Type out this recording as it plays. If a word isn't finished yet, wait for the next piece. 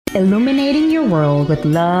illuminating your world with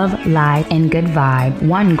love, light, and good vibe,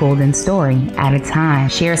 one golden story at a time.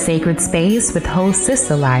 Share sacred space with host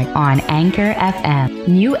Sister Light on Anchor FM.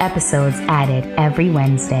 New episodes added every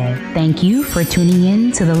Wednesday. Thank you for tuning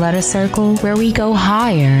in to the Letter Circle, where we go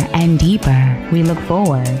higher and deeper. We look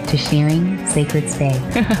forward to sharing sacred space.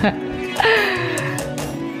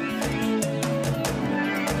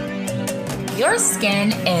 Your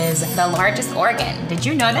skin is the largest organ. Did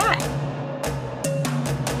you know that?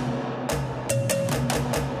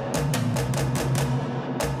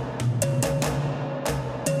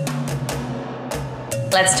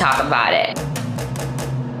 Let's talk about it.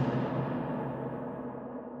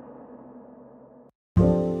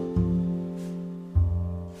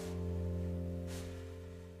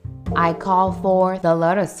 I call for the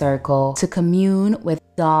Letter Circle to commune with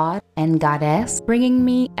God and Goddess, bringing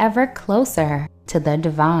me ever closer to the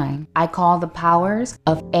divine. I call the powers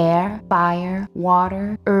of air, fire,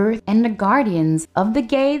 water, earth, and the guardians of the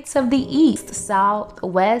gates of the east, south,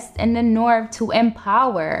 west, and the north to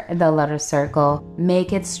empower the Letter Circle,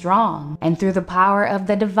 make it strong. And through the power of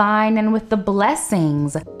the divine and with the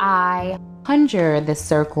blessings, I conjure the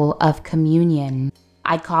circle of communion.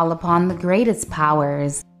 I call upon the greatest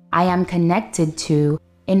powers I am connected to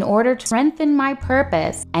in order to strengthen my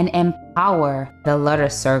purpose and empower the Letter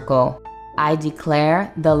Circle. I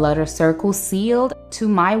declare the Letter Circle sealed to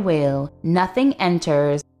my will. Nothing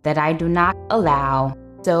enters that I do not allow.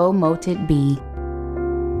 So mote it be.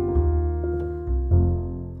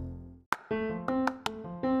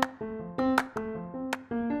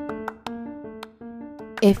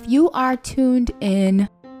 If you are tuned in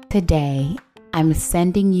today, I'm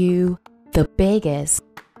sending you the biggest,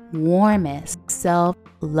 warmest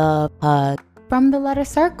self-love hug from the Letter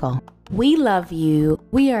Circle. We love you.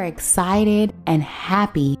 We are excited and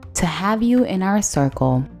happy to have you in our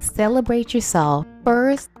circle. Celebrate yourself.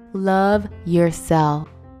 First, love yourself.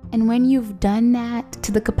 And when you've done that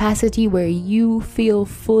to the capacity where you feel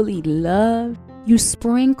fully loved, you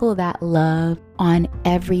sprinkle that love on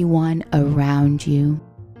everyone around you.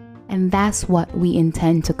 And that's what we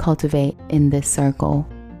intend to cultivate in this circle.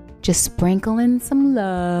 Just sprinkle in some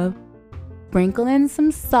love, sprinkle in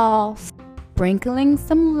some sauce, sprinkling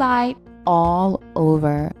some light all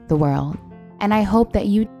over the world. And I hope that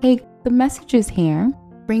you take the messages here,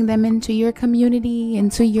 bring them into your community,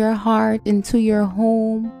 into your heart, into your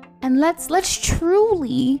home, and let's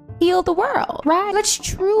truly heal the world, right? Let's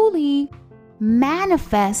truly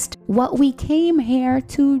manifest what we came here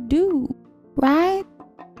to do, right?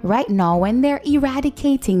 Right now, when they're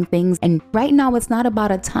eradicating things, and right now it's not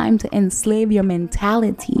about a time to enslave your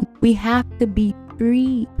mentality. We have to be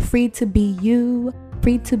free to be you,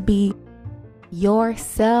 free to be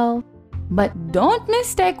yourself. But don't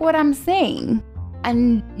mistake what I'm saying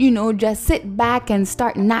and, just sit back and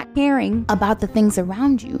start not caring about the things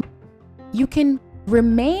around you. You can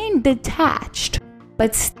remain detached,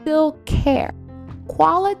 but still care.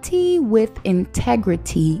 Quality with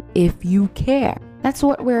integrity if you care. That's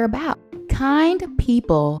what we're about. Kind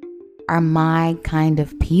people are my kind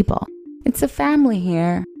of people. It's a family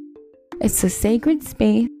here. It's a sacred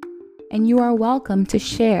space, and you are welcome to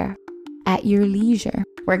share at your leisure.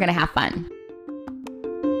 We're going to have fun.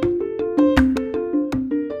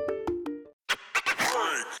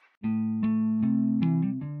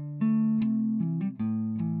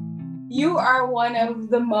 You are one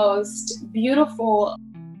of the most beautiful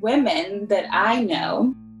women that I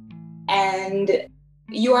know. And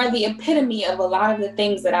you are the epitome of a lot of the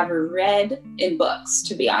things that I've read in books,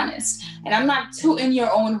 to be honest. And I'm not tooting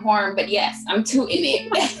your own horn, but yes, I'm tooting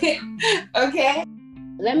it. Okay?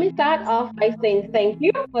 Let me start off by saying thank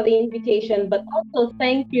you for the invitation, but also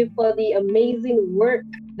thank you for the amazing work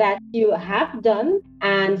that you have done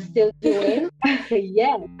and still doing.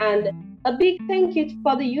 Yes. And a big thank you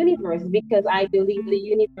for the universe, because I believe the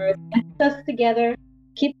universe keeps us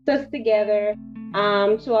together.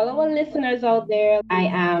 To all our listeners out there, I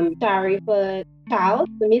am Sharifa Charles,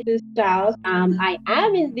 Mrs. Charles. I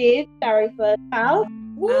am indeed Sharifa Charles.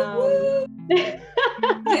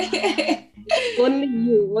 Only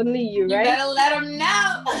you, right? You better let them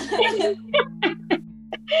know.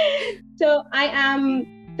 So I am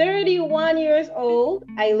 31 years old.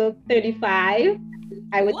 I look 35,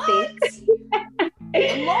 I would say.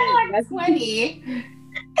 More like 20.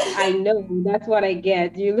 I know, that's what I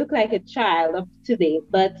get. You look like a child up to date,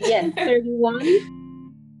 but yes, 31.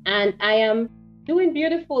 And I am doing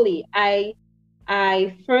beautifully. I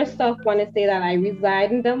first off want to say that I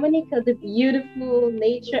reside in Dominica, the beautiful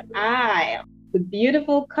nature isle, the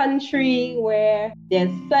beautiful country where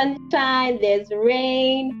there's sunshine, there's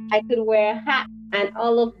rain, I could wear a hat and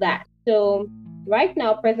all of that. So right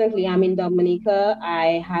now, presently, I'm in Dominica.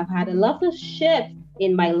 I have had a lot of shifts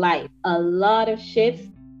in my life, a lot of shifts,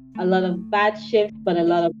 a lot of bad shifts, but a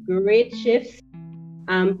lot of great shifts.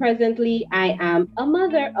 Presently, I am a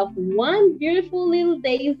mother of one beautiful little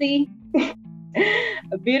Daisy,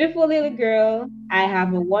 a beautiful little girl. I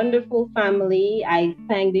have a wonderful family. I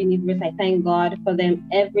thank the universe. I thank God for them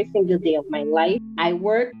every single day of my life. I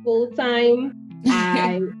work full time.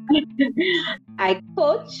 I I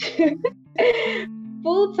coach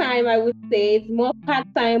full time. I would say it's more part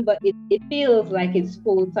time, but it feels like it's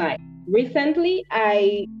full time. Recently,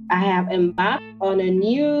 I have embarked on a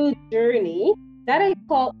new journey that I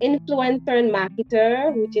call influencer and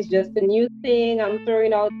marketer, which is just a new thing I'm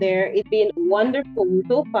throwing out there. It's been wonderful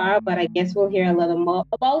so far, but I guess we'll hear a little more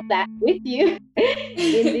about that with you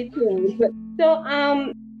in detail. So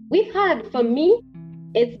we've had, for me,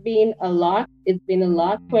 it's been a lot. It's been a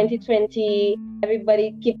lot. 2020,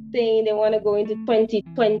 everybody keeps saying they want to go into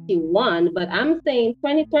 2021, but I'm saying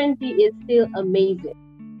 2020 is still amazing.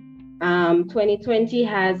 2020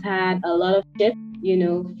 has had a lot of shifts,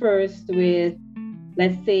 first with,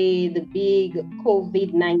 let's say, the big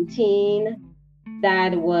COVID-19.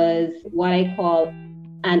 That was what I call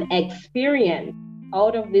an experience,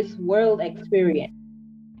 out of this world experience.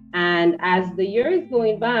 And as the year is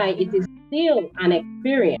going by, it is still an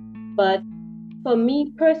experience. But for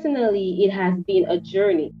me personally, it has been a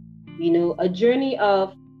journey, a journey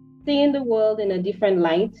of seeing the world in a different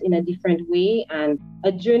light, in a different way, and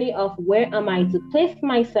a journey of where am I to place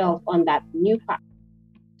myself on that new path.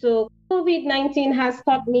 So COVID-19 has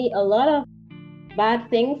taught me a lot of bad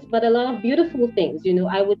things, but a lot of beautiful things.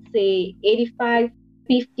 I would say 85-15,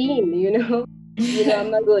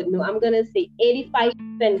 I'm not good. No, I'm going to say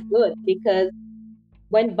 85% good, because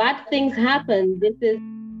when bad things happen, this is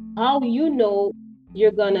how you know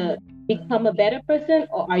you're going to become a better person,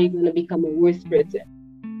 or are you going to become a worse person.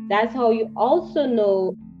 That's how you also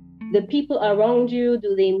know the people around you.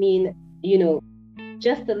 Do they mean,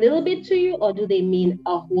 just a little bit to you, or do they mean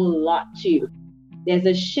a whole lot to you? There's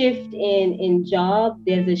a shift in job.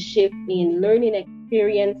 There's a shift in learning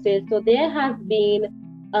experiences. So there has been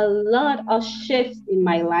a lot of shifts in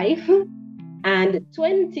my life, and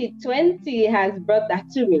 2020 has brought that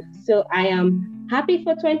to me. So I am happy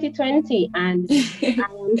for 2020, and I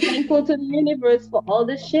am thankful to the universe for all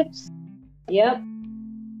the shifts. Yep.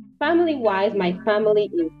 Family-wise, my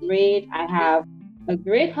family is great. I have a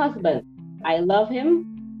great husband. I love him.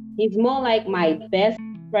 He's more like my best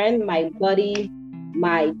friend, my buddy,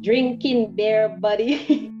 my drinking bear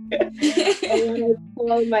buddy. I want to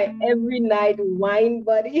call my every night wine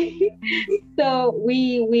buddy. So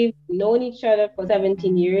we've known each other for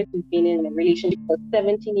 17 years. We've been in a relationship for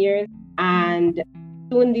 17 years, and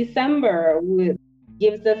soon December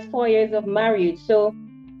gives us 4 years of marriage. So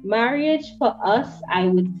marriage for us, I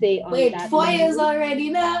would say, on Wait, that 4 years already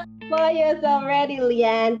now? 4 years already,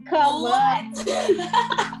 Leanne. Come on.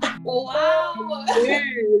 Wow.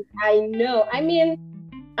 Yes, I know. I mean,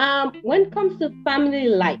 when it comes to family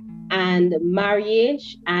life and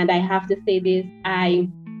marriage, and I have to say this,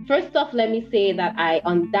 first off, let me say that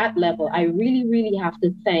on that level, I really, really have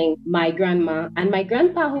to thank my grandma and my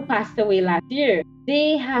grandpa, who passed away last year.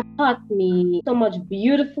 They have taught me so much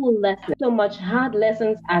beautiful lessons, so much hard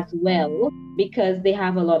lessons as well, because they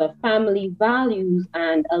have a lot of family values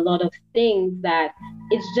and a lot of things that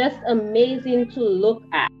it's just amazing to look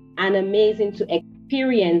at and amazing to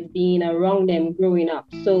experience being around them growing up.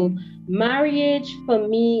 So marriage, for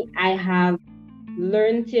me, I have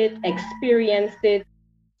learned it, experienced it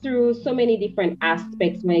through so many different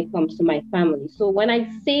aspects when it comes to my family. So when I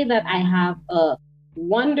say that I have a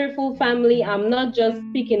wonderful family, I'm not just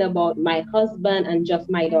speaking about my husband and just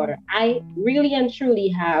my daughter. I really and truly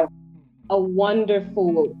have a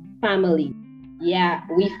wonderful family. Yeah,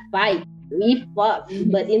 we fight, we fuss,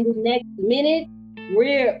 but in the next minute,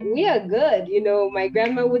 we are good. My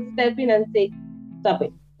grandma would step in and say, "Stop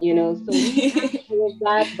it." So we have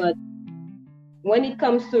that, but when it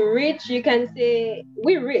comes to rich, you can say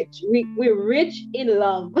we're rich. We're rich in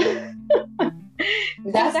love.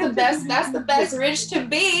 That's the best. That's the best rich to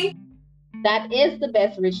be. That is the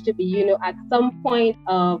best rich to be. At some point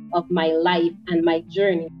of my life and my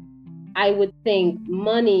journey, I would think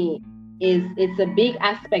money it's a big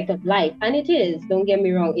aspect of life, and it is. Don't get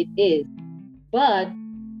me wrong, it is. But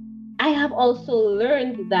I have also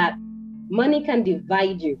learned that money can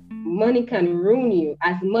divide you. Money can ruin you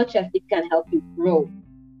as much as it can help you grow.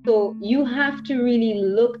 So you have to really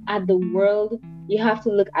look at the world. You have to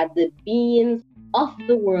look at the beings of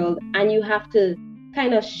the world, and you have to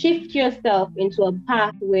kind of shift yourself into a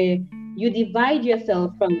path where you divide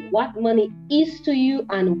yourself from what money is to you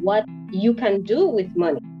and what you can do with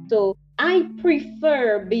money. So I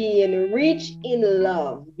prefer being rich in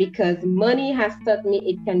love because money has taught me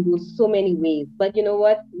it can go so many ways. But you know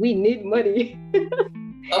what? We need money.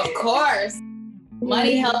 Of course.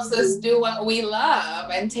 Money helps us do what we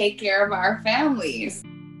love and take care of our families.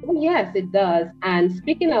 Oh, yes, it does. And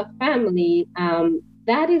speaking of family,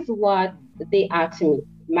 that is what they are to me.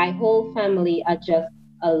 My whole family are just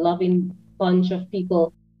a loving bunch of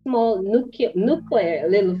people. Small nuclear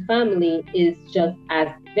little family is just as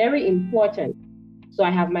very important. So I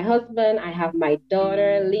have my husband, I have my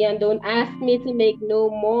daughter. Leon, don't ask me to make no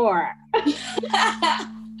more.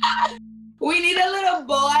 We need a little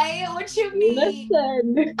boy. What you mean?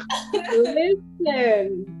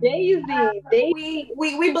 Listen, Daisy.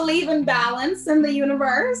 We believe in balance in the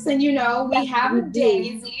universe, and we have a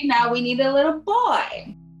Daisy. Now we need a little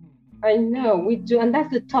boy. I know we do, and that's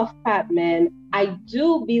the tough part, man. I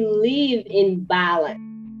do believe in balance,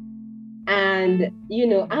 and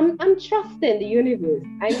I'm trusting the universe.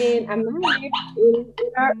 I mean, I'm not,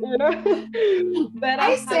 but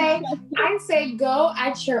I say go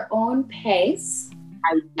at your own pace,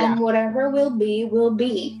 and whatever will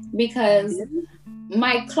be, because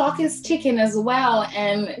my clock is ticking as well.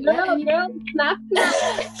 And snap.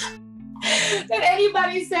 If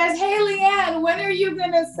anybody says, "Hey, Leanne, when are you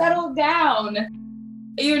gonna settle down?"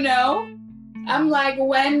 I'm like,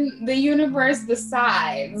 when the universe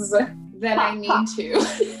decides that I need to.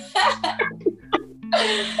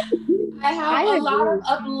 I have a lot of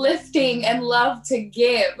uplifting and love to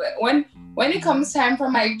give. When it comes time for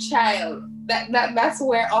my child, that's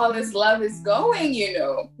where all this love is going.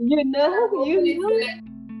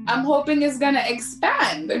 I'm hoping it's gonna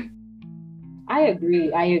expand. I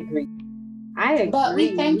agree. But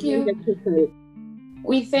we thank you.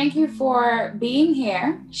 We thank you for being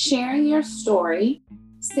here, sharing your story,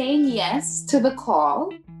 saying yes to the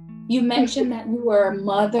call. You mentioned that you were a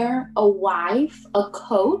mother, a wife, a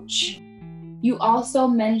coach. You also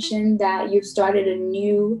mentioned that you started a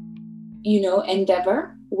new,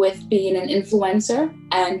 endeavor with being an influencer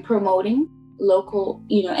and promoting local,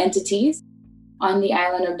 entities on the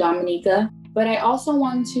island of Dominica. But I also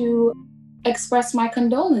want to express my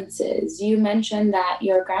condolences. You mentioned that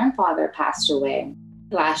your grandfather passed away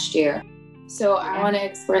last year. So I want to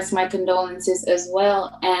express my condolences as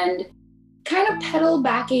well. And kind of pedal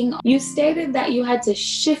backing, you stated that you had to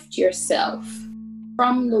shift yourself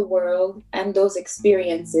from the world and those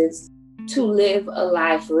experiences to live a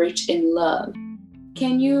life rich in love.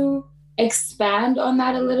 Can you expand on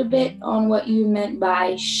that a little bit, on what you meant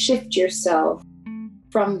by shift yourself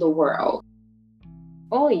from the world?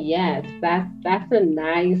 Oh yes, that's a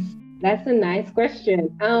nice question.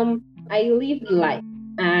 I lived life,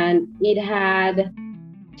 and it had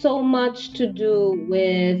so much to do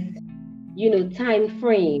with time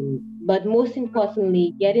frame, but most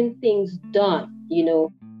importantly, getting things done.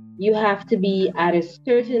 You have to be at a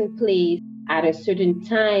certain place at a certain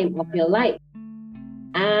time of your life,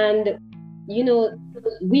 and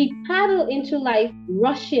we paddle into life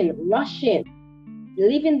rushing,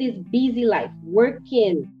 living this busy life,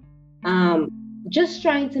 working, just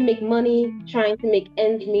trying to make money, trying to make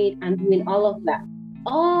ends meet, and doing all of that.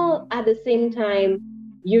 All at the same time,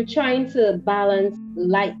 you're trying to balance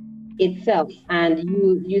life itself, and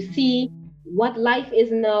you see what life is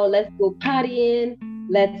now. Let's go partying.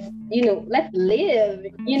 Let's live.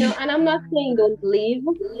 And I'm not saying don't live,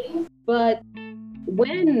 but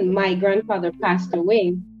when my grandfather passed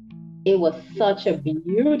away, it was such a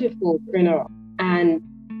beautiful funeral. And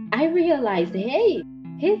I realized, hey,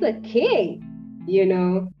 he's a king,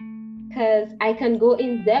 because I can go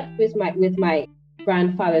in depth with my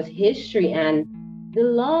grandfather's history, and the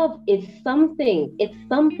love is something. It's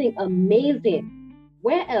something amazing.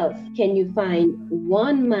 Where else can you find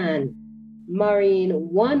one man marrying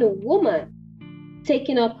one woman,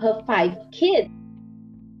 taking up her 5 kids,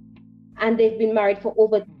 and they've been married for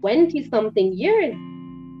over 20 something years,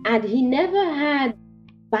 and he never had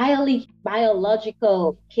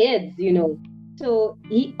biological kids, So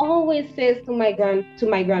he always says to my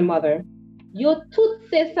grandmother, "Your tooth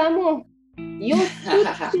says some Your tooth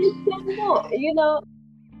says some more."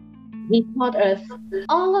 He taught us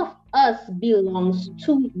all of us belongs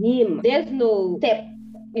to him. There's no step,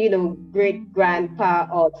 great grandpa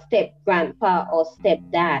or step grandpa or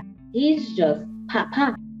stepdad. He's just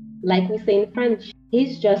papa, like we say in French.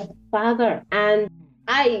 He's just father. And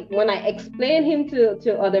when I explain him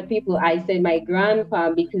to other people, I say my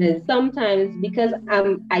grandpa, because sometimes, because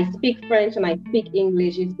I speak French and I speak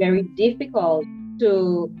English, it's very difficult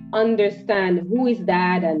to understand who is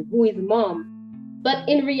dad and who is mom. But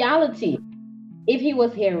in reality, If he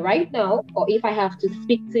was here right now, or if I have to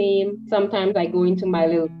speak to him, sometimes I go into my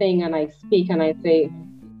little thing and I speak and I say,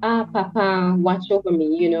 Papa, watch over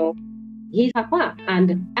me, he's Papa.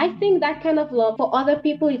 And I think that kind of love for other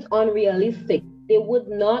people is unrealistic. They would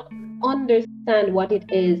not understand what it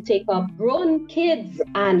is. Take up grown kids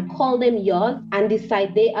and call them yours and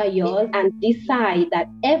decide they are yours and decide that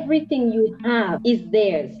everything you have is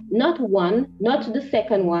theirs. Not one, not the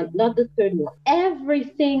second one, not the third one.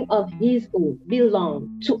 Everything of his own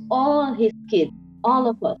belongs to all his kids, all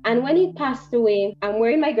of us. And when he passed away, I'm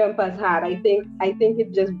wearing my grandpa's hat. I think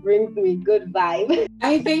it just brings me good vibes.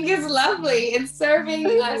 I think it's lovely. It's serving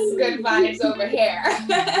us good vibes over here.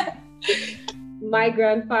 My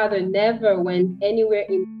grandfather never went anywhere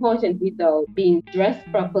important without being dressed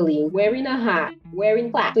properly, wearing a hat, wearing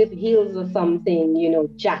flats with heels or something,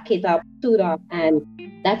 jacket up, suit up. And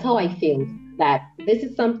that's how I feel that this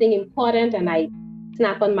is something important and I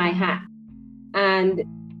snap on my hat. And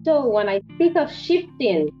so when I speak of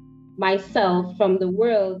shifting myself from the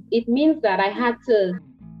world, it means that I had to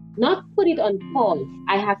not put it on pause.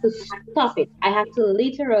 I had to stop it. I had to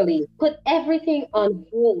literally put everything on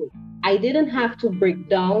hold. I didn't have to break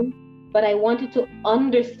down, but I wanted to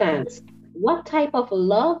understand what type of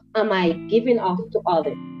love am I giving off to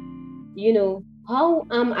others? How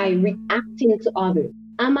am I reacting to others?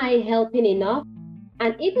 Am I helping enough?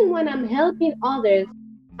 And even when I'm helping others,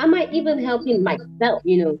 am I even helping myself?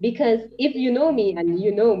 Because if you know me and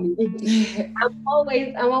you know me, I'm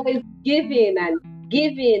always giving and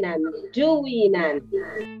doing and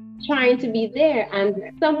trying to be there. And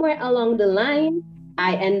somewhere along the line,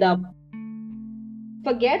 I end up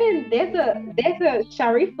forgetting there's a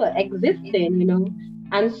Sharifa existing,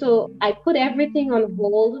 And so I put everything on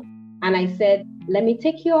hold and I said, let me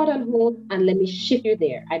take you out on hold and let me shift you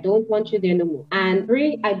there. I don't want you there no more. And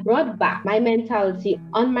I brought back my mentality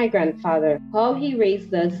on my grandfather, how he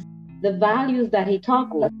raised us, the values that he taught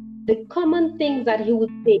us, the common things that he would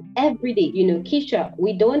say every day. Keisha,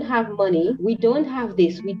 we don't have money, we don't have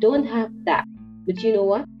this, we don't have that. But you know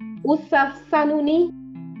what? Usaf sanuni,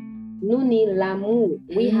 nuni lamu.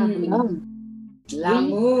 We have love.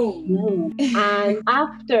 L'amour. And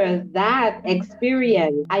after that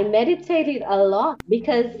experience, I meditated a lot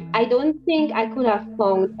because I don't think I could have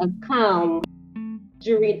found a calm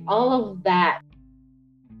during all of that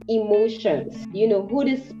emotions, who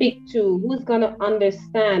to speak to, who's going to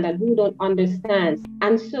understand and who don't understand.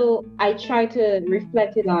 And so I try to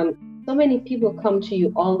reflect it on so many people come to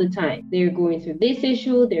you all the time. They're going through this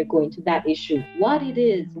issue, they're going through that issue. What it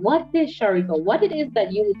is, Sharifa, what it is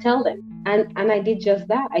that you would tell them. And I did just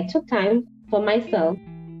that. I took time for myself.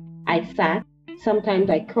 I sat. Sometimes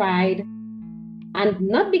I cried. And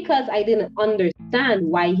not because I didn't understand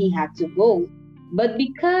why he had to go, but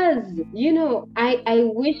because, I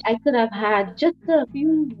wish I could have had just a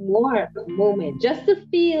few more moments just to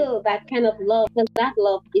feel that kind of love, because that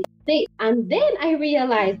love is safe. And then I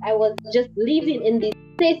realized I was just living in this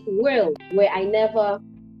safe world where I never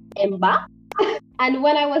embarked. And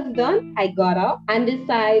when I was done, I got up and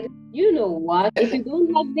decided, you know what? If you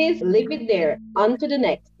don't like this, leave it there, on to the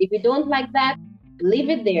next. If you don't like that, leave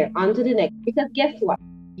it there, on to the next. Because guess what?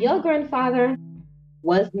 Your grandfather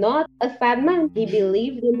was not a sad man. He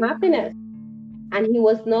believed in happiness. And he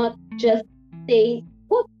was not just staying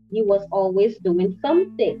put. He was always doing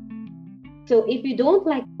something. So if you don't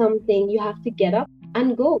like something, you have to get up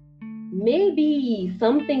and go. Maybe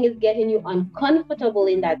something is getting you uncomfortable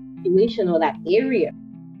in that situation or that area.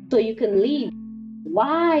 So you can leave.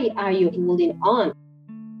 Why are you holding on?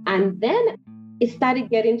 And then it started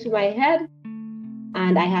getting to my head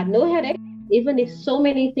and I had no headache. Even if so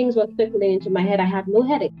many things were circling into my head, I had no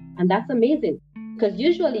headache. And that's amazing because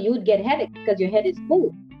usually you would get headache because your head is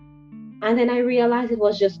full. And then I realized it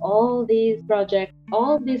was just all these projects,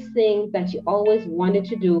 all these things that you always wanted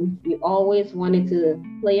to do, you always wanted to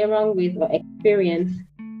play around with or experience,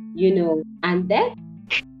 And then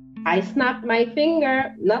I snapped my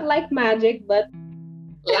finger, not like magic, but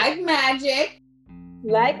like magic.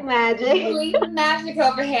 Like magic. We believe in magic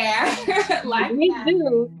over here. Like we magic.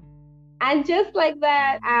 do. And just like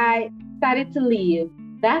that, I started to live.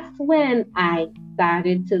 That's when I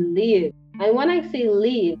started to live. And when I say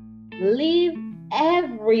live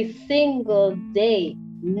every single day,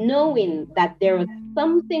 knowing that there was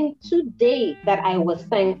something today that I was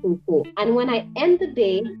thankful for. And when I end the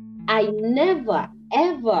day, I never,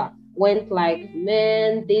 ever went like,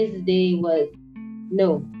 man, this day was,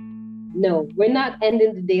 no, we're not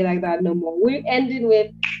ending the day like that no more. We're ending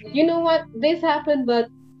with, you know what, this happened, but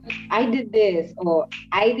I did this or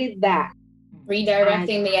I did that.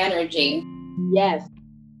 Redirecting the energy. Yes.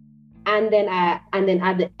 And then at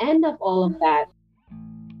the end of all of that,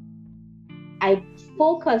 I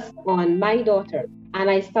focused on my daughter and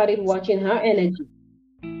I started watching her energy.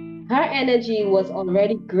 Her energy was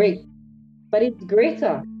already great, but it's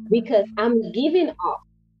greater because I'm giving off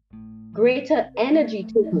greater energy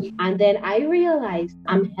to her. And then I realized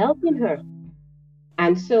I'm helping her.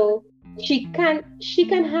 And so she can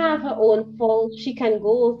have her own faults, she can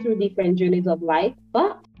go through different journeys of life,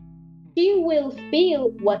 but she will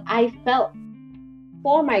feel what I felt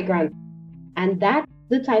for my grandson. And that's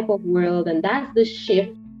the type of world and that's the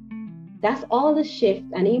shift, that's all the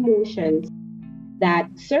shifts and emotions that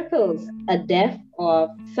circles a death of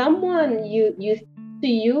someone you to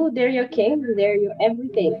you, they're your king, they're your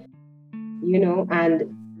everything, and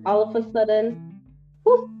all of a sudden,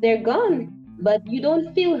 poof, they're gone. But you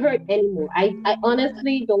don't feel hurt anymore. I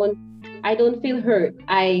honestly don't feel hurt.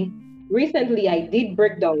 I did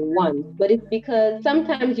break down once, but it's because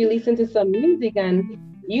sometimes you listen to some music and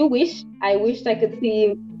I wished I could see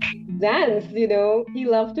him dance, he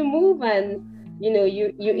loved to move and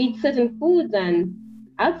you eat certain foods and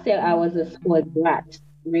I'd say I was a spoiled brat,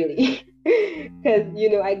 really. Because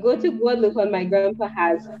I go to Guadeloupe and my grandpa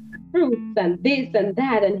has fruits and this and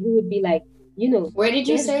that, and he would be like, Where did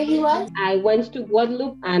you say he was? I went to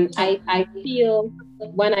Guadeloupe and I feel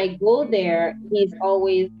when I go there, he's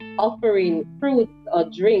always offering fruits or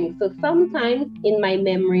drinks. So sometimes in my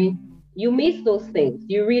memory, you miss those things.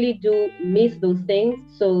 You really do miss those things.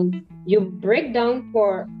 So you break down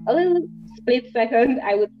for a little split second,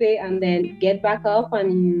 I would say, and then get back up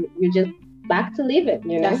and you just back to live it,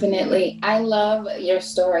 Definitely. I love your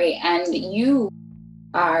story, and you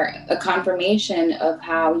are a confirmation of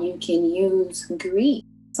how you can use grief,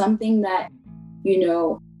 something that,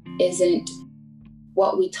 isn't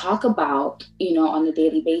what we talk about, on a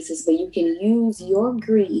daily basis, but you can use your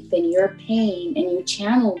grief and your pain and you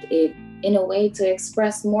channeled it in a way to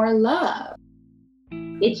express more love.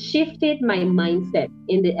 It shifted my mindset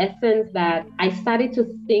in the essence that I started to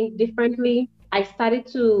think differently. I started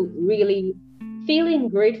to really feeling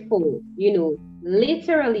grateful,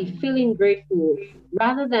 literally feeling grateful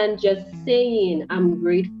rather than just saying I'm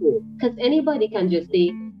grateful. Because anybody can just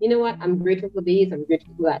say, you know what, I'm grateful for this, I'm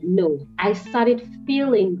grateful for that. No, I started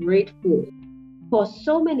feeling grateful for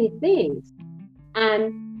so many things.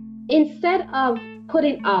 And instead of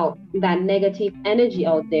putting out that negative energy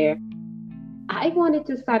out there, I wanted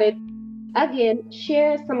to start it again,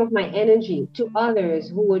 share some of my energy to others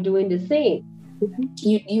who were doing the same.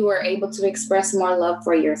 You were able to express more love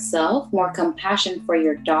for yourself, more compassion for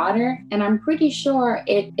your daughter. And I'm pretty sure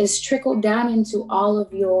it is trickled down into all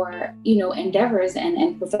of your, endeavors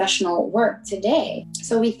and professional work today.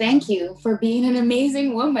 So we thank you for being an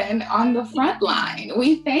amazing woman on the front line.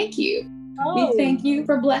 We thank you. Oh. We thank you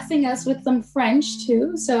for blessing us with some French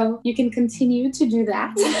too. So you can continue to do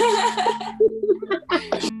that.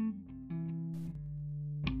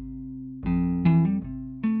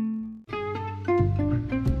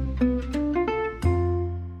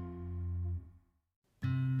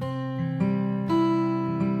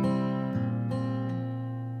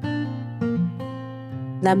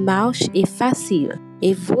 La marche est facile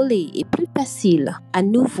et voler est plus facile. À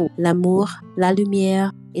nouveau, l'amour, la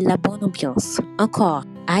lumière et la bonne ambiance. Encore,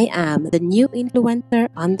 I am the new influencer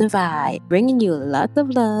on the vibe, bringing you lots of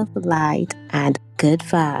love, light, and good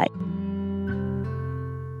vibe.